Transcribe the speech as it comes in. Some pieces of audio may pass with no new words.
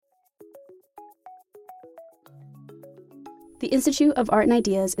The Institute of Art and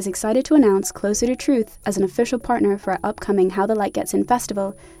Ideas is excited to announce Closer to Truth as an official partner for our upcoming How the Light Gets In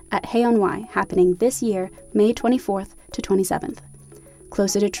festival at Hay on Wye, happening this year, May 24th to 27th.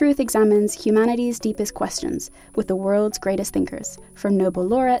 Closer to Truth examines humanity's deepest questions with the world's greatest thinkers, from Nobel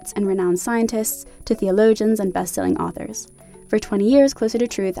laureates and renowned scientists to theologians and best-selling authors. For 20 years, Closer to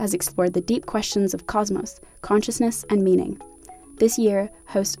Truth has explored the deep questions of cosmos, consciousness, and meaning. This year,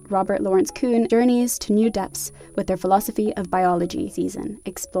 host Robert Lawrence Kuhn journeys to new depths with their Philosophy of Biology season,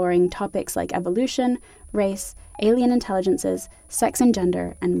 exploring topics like evolution, race, alien intelligences, sex and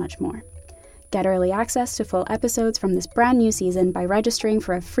gender, and much more. Get early access to full episodes from this brand new season by registering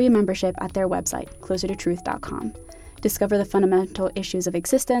for a free membership at their website, closertotruth.com. Discover the fundamental issues of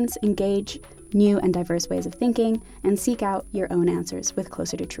existence, engage new and diverse ways of thinking, and seek out your own answers with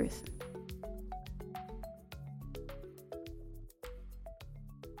Closer to Truth.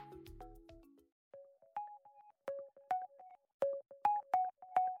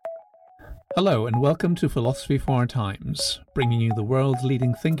 Hello and welcome to Philosophy for Our Times, bringing you the world's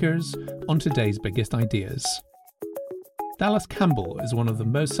leading thinkers on today's biggest ideas. Dallas Campbell is one of the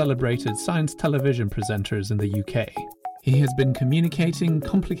most celebrated science television presenters in the UK. He has been communicating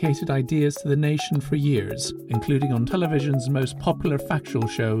complicated ideas to the nation for years, including on television's most popular factual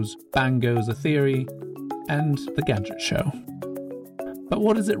shows, Bang Goes a Theory and The Gadget Show. But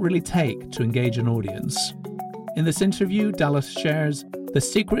what does it really take to engage an audience? In this interview, Dallas shares the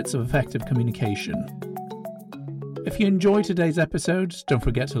secrets of effective communication. If you enjoy today's episode, don't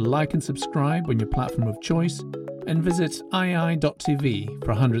forget to like and subscribe on your platform of choice and visit ii.tv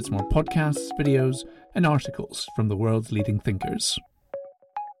for hundreds more podcasts, videos, and articles from the world's leading thinkers.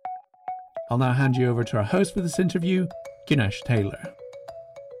 I'll now hand you over to our host for this interview, Ganesh Taylor.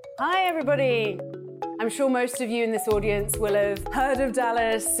 Hi everybody! I'm sure most of you in this audience will have heard of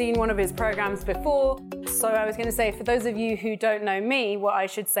Dallas, seen one of his programs before. So I was going to say, for those of you who don't know me, what I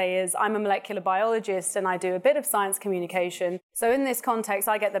should say is I'm a molecular biologist and I do a bit of science communication. So in this context,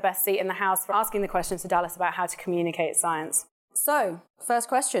 I get the best seat in the house for asking the questions to Dallas about how to communicate science. So, first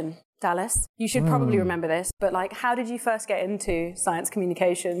question, Dallas. You should probably remember this, but how did you first get into science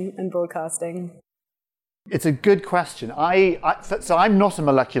communication and broadcasting? It's a good question. So I'm not a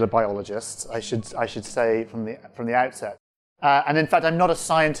molecular biologist, I should say from the outset. And in fact, I'm not a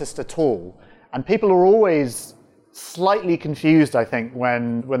scientist at all. And people are always slightly confused, I think,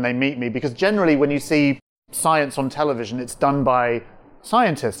 when they meet me, because generally when you see science on television, it's done by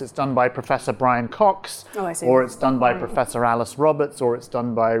scientists. It's done by Professor Brian Cox, or it's done by Professor Alice Roberts, or it's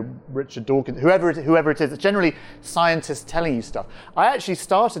done by Richard Dawkins, whoever it is. It's generally scientists telling you stuff. I actually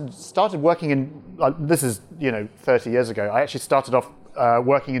started working in, this is 30 years ago. I actually started off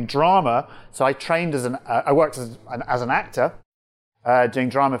working in drama. So I trained I worked as an actor. Doing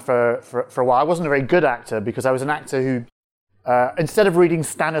drama for a while. I wasn't a very good actor because I was an actor who, instead of reading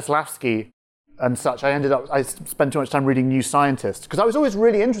Stanislavski and such, I spent too much time reading New Scientist because I was always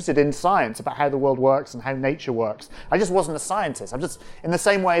really interested in science, about how the world works and how nature works. I just wasn't a scientist. I'm just, in the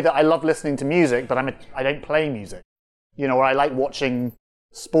same way that I love listening to music, but I don't play music. Or I like watching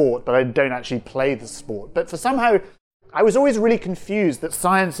sport, but I don't actually play the sport. But somehow, I was always really confused that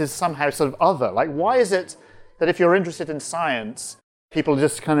science is somehow sort of other. Why is it that if you're interested in science, people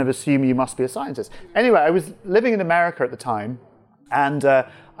just kind of assume you must be a scientist? Anyway, I was living in America at the time, and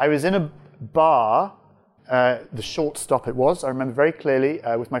I was in a bar, the Short Stop it was, I remember very clearly,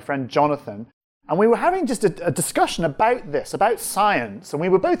 with my friend Jonathan, and we were having just a discussion about science, and we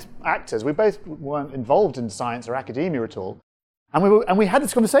were both actors, we both weren't involved in science or academia at all, and we had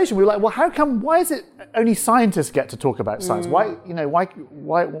this conversation. We were like, well, why is it only scientists get to talk about science? Why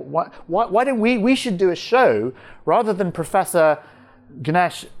don't we should do a show rather than Professor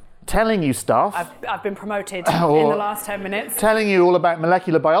Ganesh telling you stuff. I've been promoted in the last 10 minutes. Telling you all about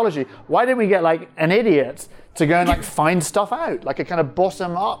molecular biology. Why don't we get an idiot to go and find stuff out, like a kind of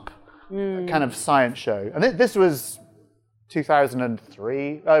bottom up kind of science show? And this was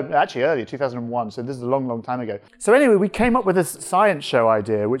 2003, actually earlier, 2001, so this is a long, long time ago. So anyway, we came up with this science show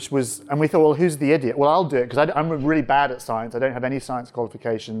idea, and we thought, well, who's the idiot? Well, I'll do it, because I'm really bad at science. I don't have any science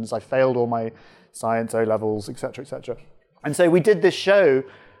qualifications. I failed all my science O-levels, etc., etc. And so we did this show,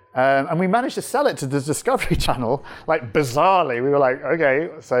 and we managed to sell it to the Discovery Channel, bizarrely. We were like, okay,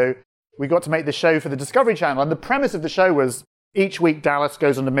 so we got to make the show for the Discovery Channel. And the premise of the show was each week Dallas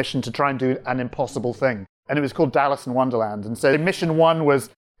goes on a mission to try and do an impossible thing. And it was called Dallas in Wonderland. And so mission one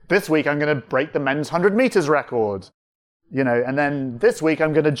was, this week I'm going to break the men's 100 meters record. And then this week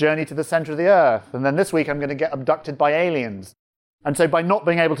I'm going to journey to the center of the earth. And then this week I'm going to get abducted by aliens. And so by not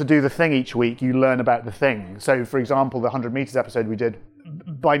being able to do the thing each week, you learn about the thing. So, for example, the 100 meters episode we did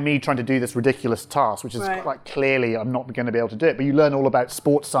by me trying to do this ridiculous task, which is quite clearly I'm not going to be able to do it. But you learn all about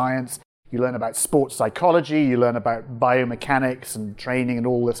sports science, you learn about sports psychology, you learn about biomechanics and training and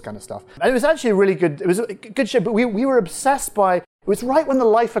all this kind of stuff. And it was actually it was a good show, but we were obsessed by, it was right when The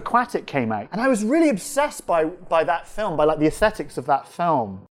Life Aquatic came out. And I was really obsessed by that film, by like the aesthetics of that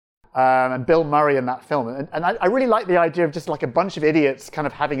film. And Bill Murray in that film. And I really like the idea of just like a bunch of idiots kind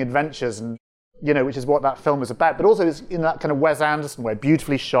of having adventures, and which is what that film was about. But also it's in that kind of Wes Anderson way,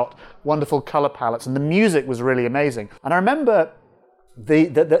 beautifully shot, wonderful color palettes, and the music was really amazing. And I remember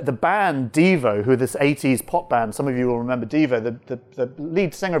the band Devo, who are this 80s pop band, some of you will remember Devo, the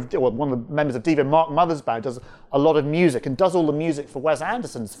lead singer of, one of the members of Devo, Mark Mothersbaugh, does a lot of music and does all the music for Wes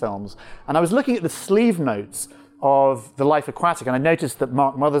Anderson's films. And I was looking at the sleeve notes of The Life Aquatic, and I noticed that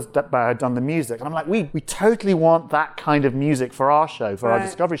Mark Mothersbaugh had done the music. And I'm like, we totally want that kind of music for our show, for our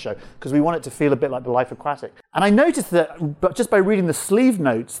Discovery show, because we want it to feel a bit like The Life Aquatic. And I noticed that, but just by reading the sleeve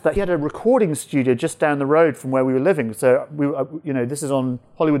notes, that he had a recording studio just down the road from where we were living. So, this is on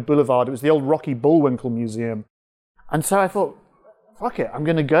Hollywood Boulevard. It was the old Rocky Bullwinkle Museum. And so I thought, fuck it, I'm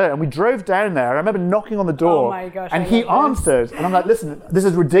going to go. And we drove down there. I remember knocking on the door. Oh my gosh, and he answered. And I'm like, listen, this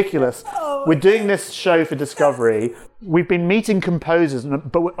is ridiculous. We're doing this show for Discovery. We've been meeting composers,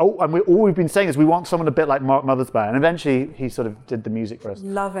 but all we've been saying is we want someone a bit like Mark Mothersbaugh. And eventually he sort of did the music for us.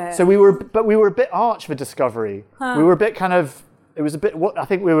 Love it. So we were a bit arch for Discovery. Huh. We were a bit kind of, it was a bit, I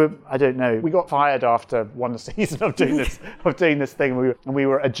think we were, I don't know, we got fired after one season of doing this thing. And we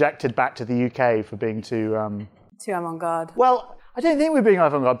were ejected back to the UK for being too avant-garde. Well, I don't think we were being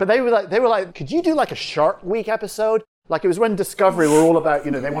avant-garde, but they were like, could you do like a Shark Week episode? Like it was when Discovery were all about,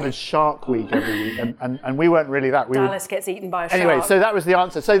 they wanted Shark Week every week, and we weren't really that. Dallas gets eaten by a shark. Anyway, so that was the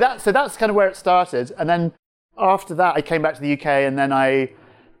answer. So that's kind of where it started, and then after that, I came back to the UK, and then I,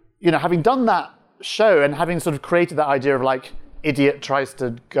 having done that show and having sort of created that idea of like idiot tries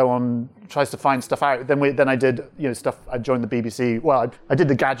to find stuff out. Then I did stuff. I joined the BBC. Well, I did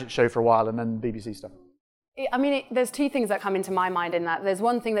the Gadget show for a while, and then BBC stuff. I mean, there's two things that come into my mind in that. There's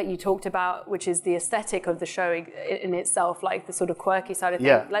one thing that you talked about, which is the aesthetic of the show in itself, like the sort of quirky side of things.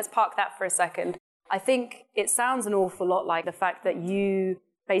 Yeah. Let's park that for a second. I think it sounds an awful lot like the fact that you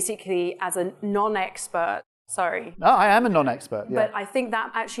basically, as a non-expert, No, I am a non-expert, yeah. But I think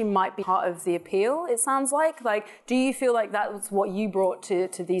that actually might be part of the appeal, it sounds like. Like, do you feel like that was what you brought to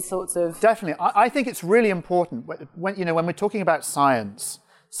these sorts of... Definitely. I think it's really important when we're talking about science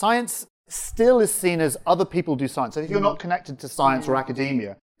still is seen as other people do science. So if you're not connected to science or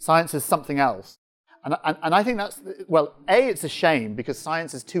academia, science is something else. And I think that's, well, A, it's a shame because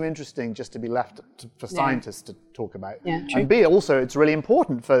science is too interesting just to be left for scientists to talk about. Yeah, true. And B, also it's really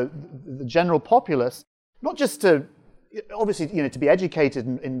important for the general populace, not just to, obviously, to be educated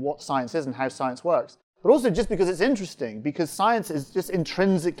in what science is and how science works, but also just because it's interesting, because science is just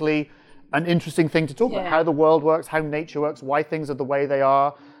intrinsically an interesting thing to talk about, how the world works, how nature works, why things are the way they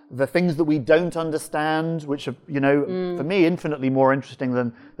are, the things that we don't understand, which are, for me, infinitely more interesting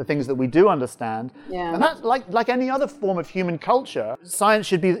than the things that we do understand. Yeah. And that's like any other form of human culture. Science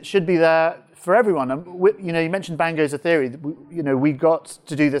should be there for everyone. And you mentioned Bang Goes a Theory. We got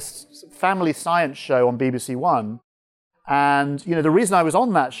to do this family science show on BBC One, and the reason I was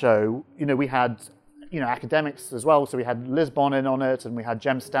on that show, we had academics as well. So we had Liz Bonin on it, and we had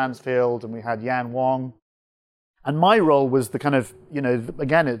Jem Stansfield, and we had Yan Wong. And my role was the kind of,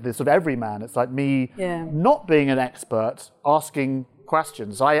 again, the sort of everyman. It's like me not being an expert, asking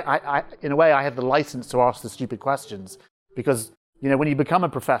questions. I in a way, I had the license to ask the stupid questions because, when you become a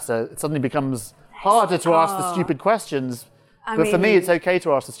professor, it suddenly becomes harder to ask the stupid questions. But for me, it's okay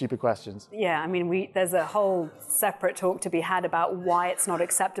to ask the stupid questions. Yeah, I mean, there's a whole separate talk to be had about why it's not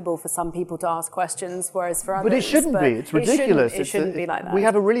acceptable for some people to ask questions, whereas for others. But it shouldn't be. It's ridiculous. It shouldn't be like that. We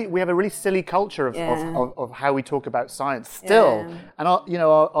have a really silly culture of how we talk about science still, and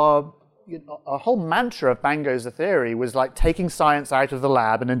our whole mantra of Bang Goes a Theory was like taking science out of the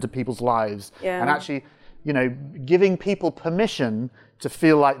lab and into people's lives, and actually, giving people permission to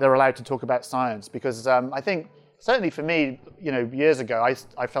feel like they're allowed to talk about science, because I think. Certainly for me, years ago,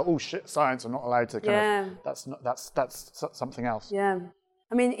 I felt, oh shit, science, I'm not allowed to kind of, that's something else. Yeah.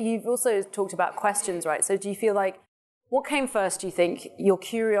 I mean, you've also talked about questions, right? So do you feel like, what came first, do you think? Your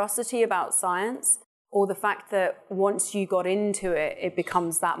curiosity about science, or the fact that once you got into it, it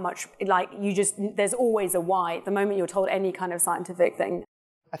becomes that much, like there's always a why. The moment you're told any kind of scientific thing.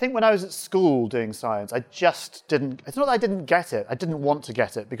 I think when I was at school doing science, I just didn't, it's not that I didn't get it, I didn't want to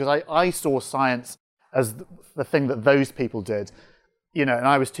get it, because I saw science as the thing that those people did, and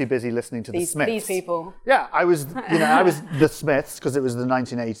I was too busy listening to the Smiths. These people. Yeah, I was the Smiths, because it was the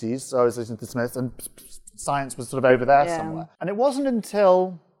 1980s, so I was listening to the Smiths, and science was sort of over there somewhere. And it wasn't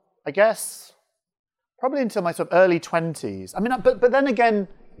until, I guess, probably until my sort of early 20s. I mean, but then again,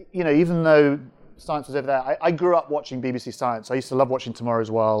 you know, even though science was over there, I grew up watching BBC Science. I used to love watching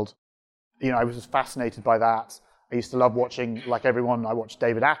Tomorrow's World. You know, I was just fascinated by that. I used to love watching, like everyone, I watched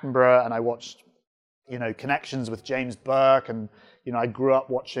David Attenborough, and I watched, you know, Connections with James Burke, and, you know, I grew up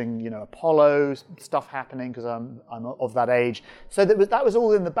watching, you know, Apollo stuff happening because I'm of that age. So that was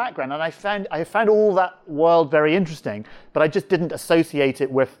all in the background, and I found all that world very interesting, but I just didn't associate it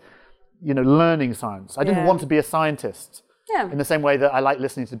with, you know, learning science. I didn't want to be a scientist. Yeah. In the same way that I like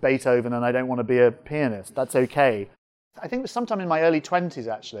listening to Beethoven and I don't want to be a pianist. That's okay. I think it was sometime in my early 20s,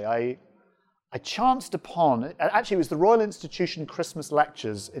 actually, I chanced upon, actually it was the Royal Institution Christmas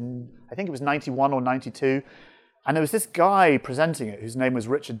Lectures in, I think it was 91 or 92, and there was this guy presenting it whose name was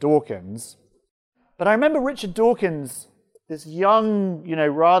Richard Dawkins. But I remember Richard Dawkins, this young, you know,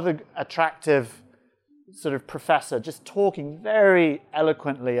 rather attractive sort of professor, just talking very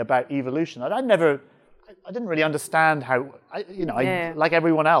eloquently about evolution. And I didn't really understand how, like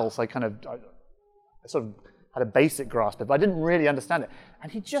everyone else, I sort of had a basic grasp of it, but I didn't really understand it.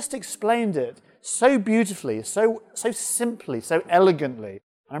 And he just explained it so beautifully, so simply, so elegantly.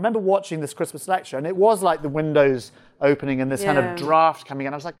 And I remember watching this Christmas lecture, and it was like the windows opening and this kind of draft coming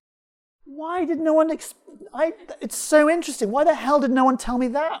in. I was like, why did no one... it's so interesting. Why the hell did no one tell me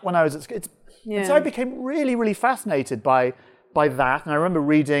that when I was at school? And so I became really, really fascinated by that. And I remember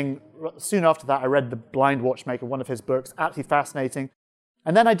reading, soon after that, I read The Blind Watchmaker, one of his books, absolutely fascinating.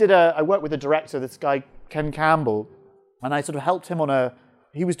 And then I worked with a director, this guy, Ken Campbell, and I sort of helped him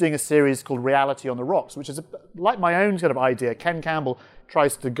he was doing a series called Reality on the Rocks, which is like my own sort of idea. Ken Campbell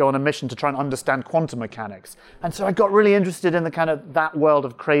tries to go on a mission to try and understand quantum mechanics. And so I got really interested in the kind of that world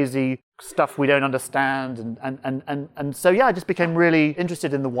of crazy stuff we don't understand. And so, I just became really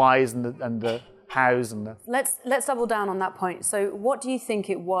interested in the whys and the hows and the... Let's double down on that point. So what do you think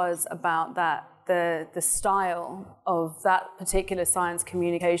it was about that, the style of that particular science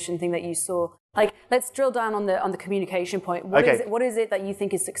communication thing that you saw? Like, let's drill down on the communication point. What is it that you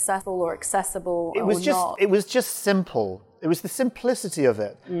think is successful or accessible or not? It was just simple. It was the simplicity of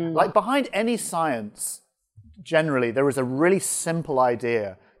it. Like, behind any science, generally, there is a really simple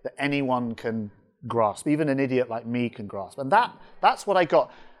idea that anyone can grasp. Even an idiot like me can grasp. And that's what I got.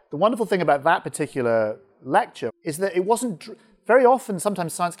 The wonderful thing about that particular lecture is that it wasn't... Very often,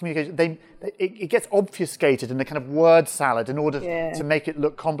 sometimes science communication, it gets obfuscated in a kind of word salad in order to make it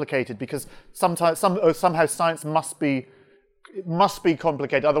look complicated, because somehow science must be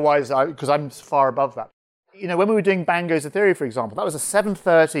complicated. Otherwise, because I'm far above that. You know, when we were doing Bang Goes the Theory, for example, that was a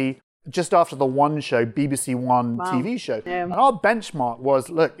 7:30, just after the One show, BBC One TV show. Yeah. And our benchmark was,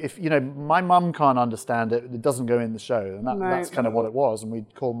 look, if, you know, my mum can't understand it, it doesn't go in the show. And that's kind of what it was. And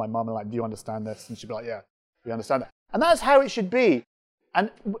we'd call my mum and like, do you understand this? And she'd be like, yeah, we understand that. And that's how it should be.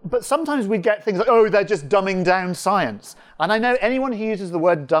 But sometimes we get things like, oh, they're just dumbing down science. And I know anyone who uses the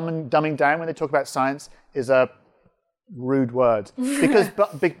word dumbing down when they talk about science is a rude word.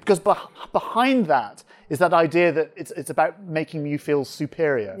 Because behind that is that idea that it's about making you feel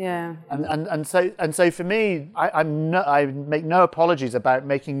superior. Yeah. And so for me, I make no apologies about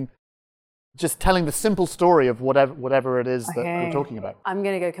just telling the simple story of whatever it is that we're talking about. I'm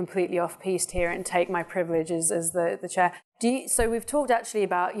going to go completely off-piste here and take my privileges as the chair. So we've talked actually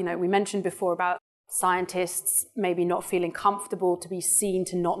about, you know, we mentioned before about scientists maybe not feeling comfortable to be seen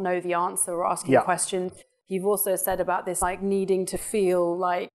to not know the answer or asking questions. You've also said about this, like, needing to feel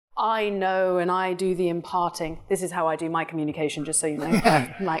like, I know and I do the imparting. This is how I do my communication, just so you know,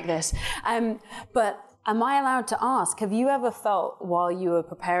 like this. But am I allowed to ask, have you ever felt while you were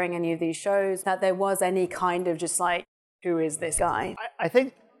preparing any of these shows that there was any kind of just like, who is this guy? I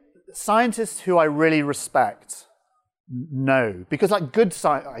think scientists who I really respect know, because like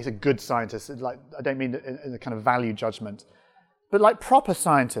I say good scientists, like I don't mean in a kind of value judgment, but like proper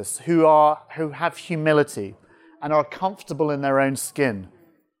scientists who have humility and are comfortable in their own skin.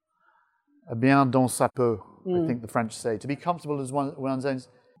 Bien dans sa peau, I think the French say, to be comfortable as one's own.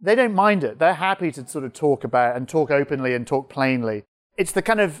 They don't mind it. They're happy to sort of talk about and talk openly and talk plainly. It's the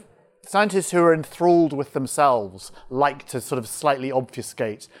kind of scientists who are enthralled with themselves, like to sort of slightly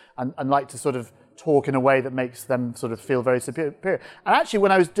obfuscate and like to sort of talk in a way that makes them sort of feel very superior. And actually,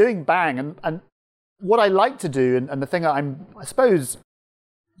 when I was doing Bang, and what I like to do, and the thing that I'm, I suppose,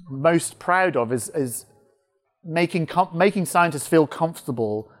 most proud of is making scientists feel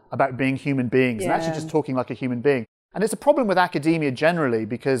comfortable about being human beings and actually just talking like a human being. And it's a problem with academia generally,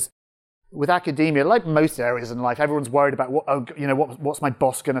 because with academia, like most areas in life, everyone's worried about what's my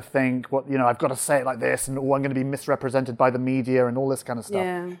boss going to think? I've got to say it like this, and I'm going to be misrepresented by the media and all this kind of stuff.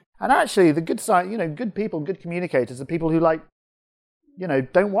 Yeah. And actually, the good people, good communicators are people who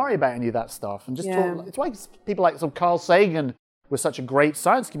don't worry about any of that stuff and just talk. It's why people like Carl Sagan was such a great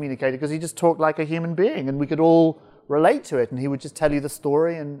science communicator, because he just talked like a human being, and we could all relate to it, and he would just tell you the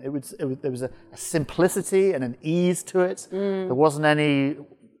story, and there was a simplicity and an ease to it. There wasn't any,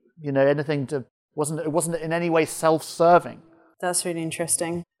 it wasn't in any way self-serving. That's really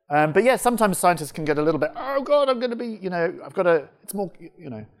interesting. But yeah, sometimes scientists can get a little bit, oh God, I'm going to be, I've got to, it's more,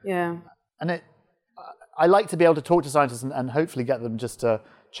 Yeah. And I like to be able to talk to scientists and hopefully get them just to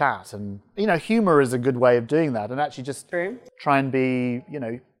chat. And, humor is a good way of doing that, and actually just try and be,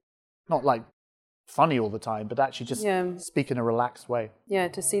 not like funny all the time, but actually just speak in a relaxed way. Yeah,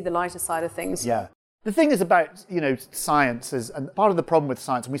 to see the lighter side of things. Yeah. The thing is about, science is, and part of the problem with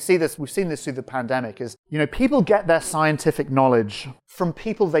science, and we've seen this through the pandemic, is, people get their scientific knowledge from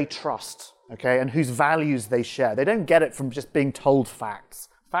people they trust, okay, and whose values they share. They don't get it from just being told facts.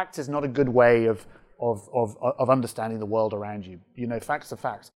 Facts is not a good way of understanding the world around you. Facts are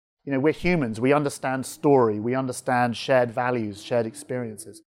facts. We're humans. We understand story. We understand shared values, shared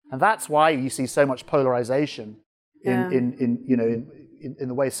experiences. And that's why you see so much polarization in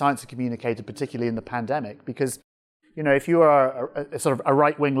the way science is communicated, particularly in the pandemic. Because, if you are a sort of a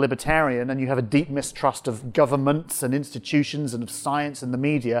right-wing libertarian and you have a deep mistrust of governments and institutions and of science and the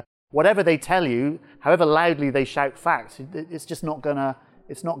media, whatever they tell you, however loudly they shout facts, it's just not gonna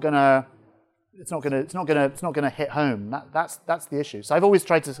hit home. That's the issue. So I've always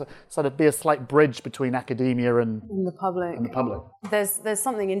tried to sort of be a slight bridge between academia and the public. There's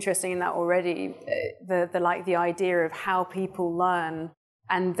something interesting in that already. The idea of how people learn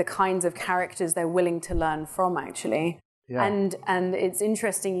and the kinds of characters they're willing to learn from, actually. Yeah. And it's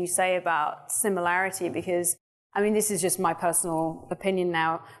interesting you say about similarity, because this is just my personal opinion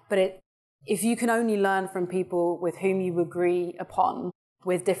now, but if you can only learn from people with whom you agree upon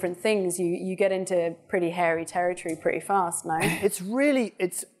with different things, you get into pretty hairy territory pretty fast, no? It's really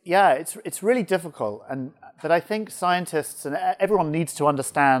difficult, but I think scientists and everyone needs to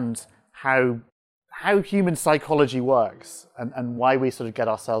understand how human psychology works and why we sort of get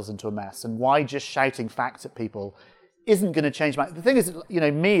ourselves into a mess, and why just shouting facts at people isn't going to change. The thing is,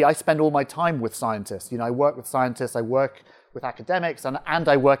 I spend all my time with scientists. I work with scientists, I work with academics, and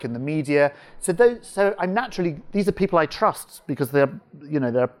I work in the media. So I'm naturally, these are people I trust because they're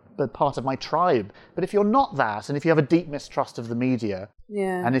part of my tribe. But if you're not that, and if you have a deep mistrust of the media,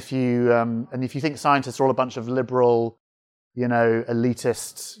 and if you think scientists are all a bunch of liberal,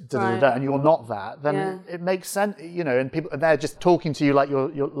 elitists, and you're not that, then it makes sense, and people, and they're just talking to you like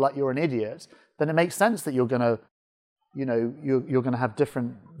you're an idiot, then it makes sense that you're gonna have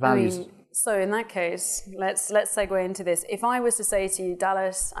different values. So in that case, let's segue into this. If I was to say to you,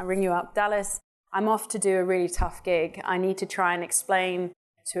 Dallas, I ring you up, Dallas, I'm off to do a really tough gig. I need to try and explain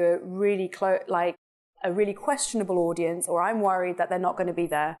to a really questionable audience, or I'm worried that they're not going to be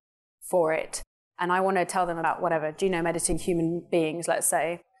there for it. And I want to tell them about whatever, genome editing human beings, let's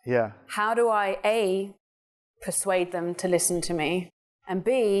say. Yeah. How do I, A, persuade them to listen to me? And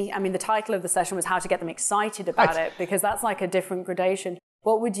B, the title of the session was how to get them excited about it, because that's like a different gradation.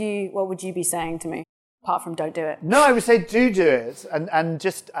 What would you be saying to me, apart from don't do it? No, I would say do it, and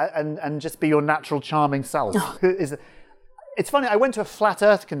just be your natural charming self. It's funny. I went to a flat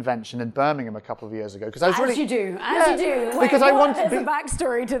Earth convention in Birmingham a couple of years ago because I was As you do. Wait, because I wanted there's a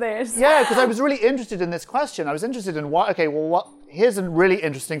backstory to this. Yeah, because I was really interested in this question. I was interested in why. Okay, well, here's a really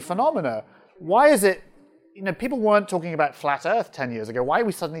interesting phenomena. Why is it? People weren't talking about flat Earth 10 years ago. Why are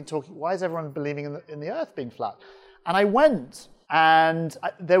we suddenly talking? Why is everyone believing in the Earth being flat? And I went. And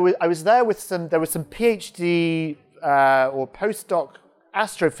I was there with some PhD or postdoc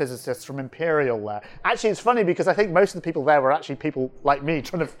astrophysicists from Imperial there. Actually, it's funny because I think most of the people there were actually people like me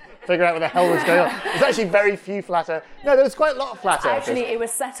trying to figure out what the hell was going on. There's actually very few flat Earth. No, there was quite a lot of flat Earthers. Actually, it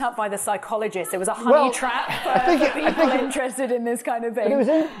was set up by the psychologists. It was a honey trap for people interested in this kind of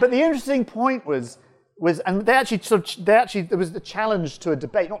thing. But the interesting point was, and there was a challenge to a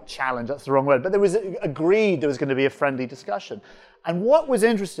debate, not challenge, that's the wrong word, but there was agreed there was going to be a friendly discussion. And what was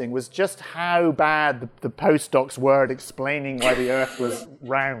interesting was just how bad the postdocs were at explaining why the Earth was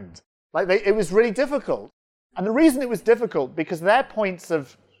round. It was really difficult. And the reason it was difficult, because their points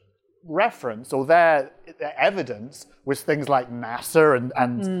of reference or their evidence was things like NASA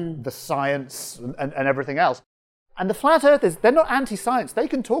and the science and everything else. And the flat earthers, they're not anti-science. They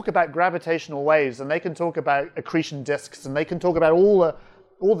can talk about gravitational waves, and they can talk about accretion disks, and they can talk about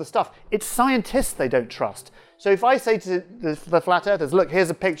all the stuff. It's scientists they don't trust. So if I say to the flat earthers, look,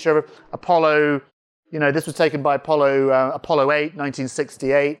 here's a picture of Apollo, this was taken by Apollo 8,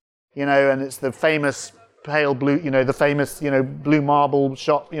 1968, and it's the famous pale blue, the famous, blue marble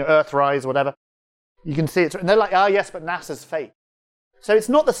shot, Earthrise, whatever. You can see it. And they're like, yes, but NASA's fake. So it's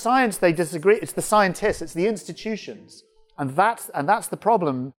not the science they disagree, it's the scientists, it's the institutions. And that's the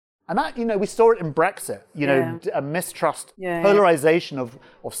problem. And that, we saw it in Brexit, a mistrust, polarization of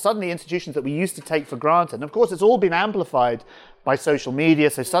suddenly institutions that we used to take for granted. And of course, it's all been amplified by social media.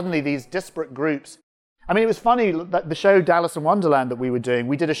 So suddenly these disparate groups. I mean, it was funny that the show Dallas in Wonderland that we were doing,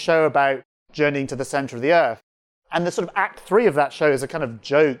 we did a show about journeying to the center of the earth. And the sort of act 3 of that show is a kind of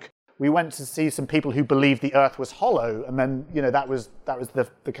joke. We went to see some people who believed the earth was hollow. And then, that was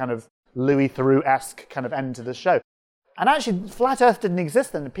the kind of Louis Theroux-esque kind of end to the show. And actually, flat earth didn't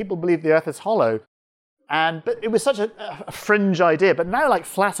exist then. People believed the earth is hollow. But it was such a fringe idea. But now,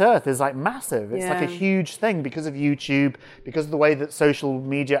 flat earth is, massive. It's like a huge thing because of YouTube, because of the way that social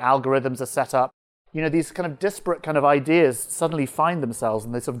media algorithms are set up. These kind of disparate kind of ideas suddenly find themselves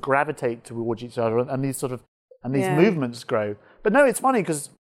and they sort of gravitate towards each other and these movements grow. But no, it's funny because,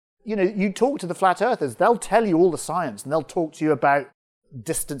 you talk to the flat earthers, they'll tell you all the science and they'll talk to you about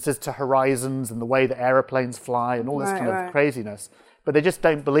distances to horizons and the way that aeroplanes fly and all this of craziness. But they just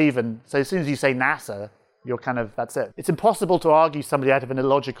don't believe in. So as soon as you say NASA, you're that's it. It's impossible to argue somebody out of an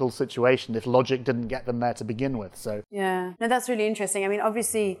illogical situation if logic didn't get them there to begin with. So yeah, no, that's really interesting. I mean,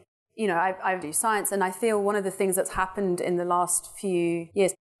 obviously, I do science, and I feel one of the things that's happened in the last few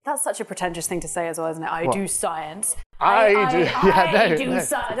years. That's such a pretentious thing to say as well, isn't it? I do science. I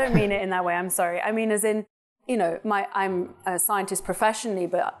don't mean it in that way. I'm sorry. I mean, as in, I'm a scientist professionally,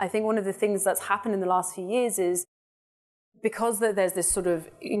 but I think one of the things that's happened in the last few years is because there's this sort of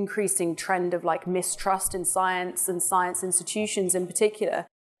increasing trend of mistrust in science and science institutions in particular.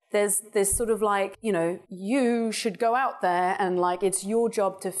 There's this sort of you should go out there and it's your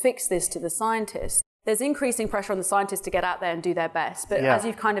job to fix this to the scientists. There's increasing pressure on the scientists to get out there and do their best. But as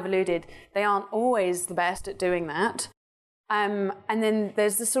you've kind of alluded, they aren't always the best at doing that. And then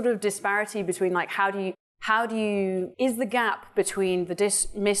there's this sort of disparity between is the gap between the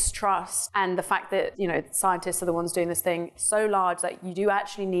mistrust and the fact that, scientists are the ones doing this thing so large that you do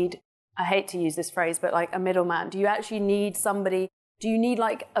actually need, I hate to use this phrase, but a middleman. Do you actually need somebody? Do you need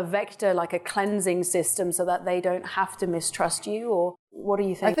a vector, a cleansing system so that they don't have to mistrust you? Or what do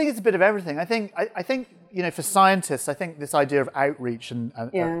you think? I think it's a bit of everything. I think for scientists, I think this idea of outreach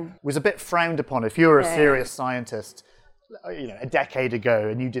was a bit frowned upon. If you were a serious scientist, a decade ago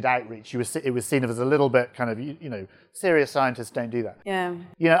and you did outreach, it was seen as a little bit kind of, serious scientists don't do that. Yeah.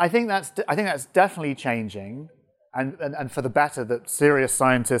 I think that's definitely changing and for the better that serious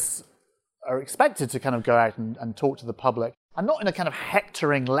scientists are expected to kind of go out and talk to the public. And not in a kind of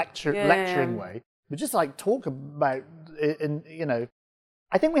hectoring, lecturing way, but just talk about it.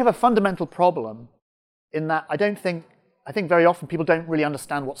 I think we have a fundamental problem in that I think very often people don't really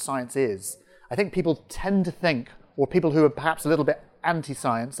understand what science is. I think people tend to think, or people who are perhaps a little bit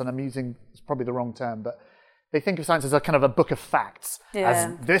anti-science, and I'm using, it's probably the wrong term, but they think of science as a kind of a book of facts,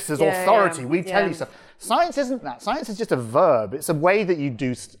 as this is authority, we tell you stuff. Science isn't that. Science is just a verb. It's a way that you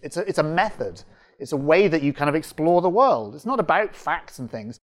do, it's a method. It's a way that you kind of explore the world. It's not about facts and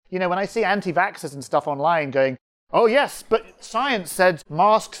things. When I see anti-vaxxers and stuff online going, oh yes, but science said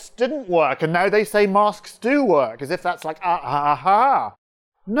masks didn't work, and now they say masks do work, as if that's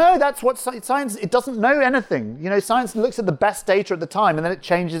No, that's what science, it doesn't know anything. Science looks at the best data at the time, and then it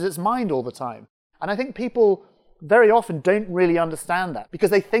changes its mind all the time. And I think people very often don't really understand that because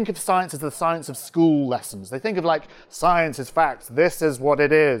they think of science as the science of school lessons. They think of science is facts, this is what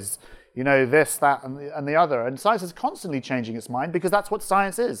it is. This, that, and the other. And science is constantly changing its mind because that's what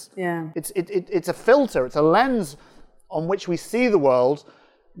science is. Yeah. It's a filter. It's a lens on which we see the world.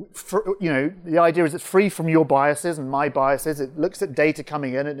 The idea is it's free from your biases and my biases. It looks at data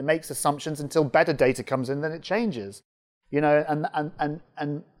coming in and it makes assumptions until better data comes in, then it changes.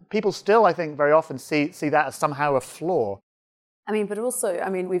 And people still, I think, very often see that as somehow a flaw. But also,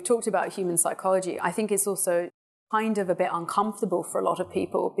 we've talked about human psychology. I think it's also kind of a bit uncomfortable for a lot of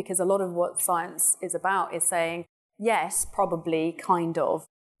people because a lot of what science is about is saying, yes, probably, kind of.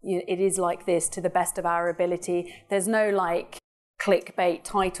 It is like this to the best of our ability. There's no clickbait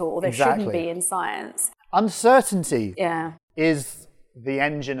title, or there shouldn't be in science. Uncertainty is the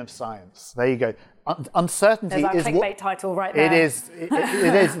engine of science. There you go. Uncertainty is what... clickbait title right there. It is. It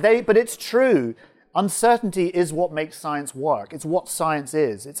is. But it's true. Uncertainty is what makes science work. It's what science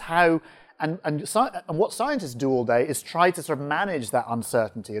is. It's how... And what scientists do all day is try to sort of manage that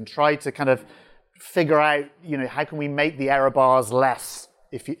uncertainty and try to kind of figure out, how can we make the error bars less,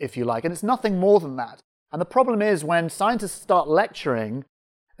 if you like. And it's nothing more than that. And the problem is when scientists start lecturing,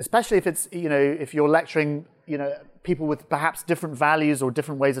 especially if it's, if you're lecturing, people with perhaps different values or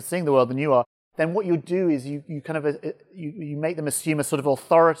different ways of seeing the world than you are, then what you do is you make them assume a sort of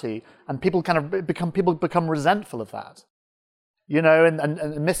authority, and people become resentful of that.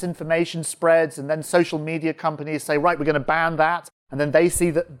 And misinformation spreads, and then social media companies say, right, we're going to ban that, and then they see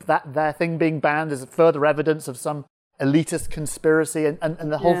that their thing being banned is further evidence of some elitist conspiracy,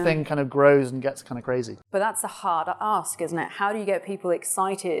 and the whole thing kind of grows and gets kind of crazy. But that's a hard ask, isn't it? How do you get people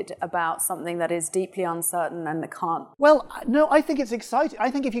excited about something that is deeply uncertain and that can't? Well, no, I think it's exciting. I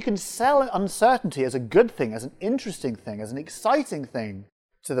think if you can sell uncertainty as a good thing, as an interesting thing, as an exciting thing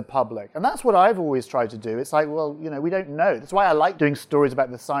to the public, and that's what I've always tried to do. It's like, well, we don't know. That's why I like doing stories about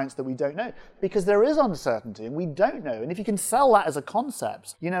the science that we don't know, because there is uncertainty and we don't know. And if you can sell that as a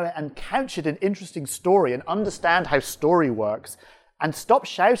concept, and couch it in interesting story and understand how story works, and stop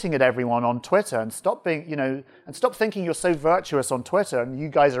shouting at everyone on Twitter, and stop being, and stop thinking you're so virtuous on Twitter and you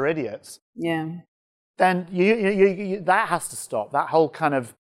guys are idiots. Yeah. Then you that has to stop. That whole kind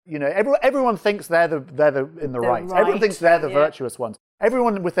of, everyone thinks they're in the right. Everyone thinks they're the virtuous ones.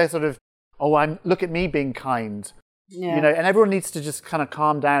 Everyone with their sort of, look at me being kind, and everyone needs to just kind of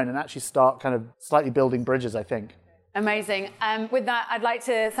calm down and actually start kind of slightly building bridges, I think. Amazing. With that, I'd like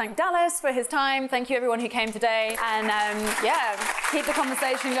to thank Dallas for his time. Thank you, everyone who came today. And keep the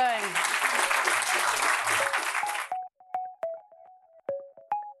conversation going.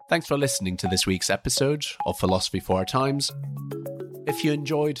 Thanks for listening to this week's episode of Philosophy for Our Times. If you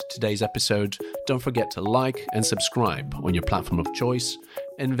enjoyed today's episode, don't forget to like and subscribe on your platform of choice,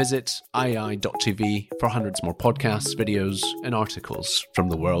 and visit iai.tv for hundreds more podcasts, videos, and articles from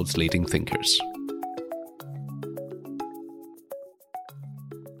the world's leading thinkers.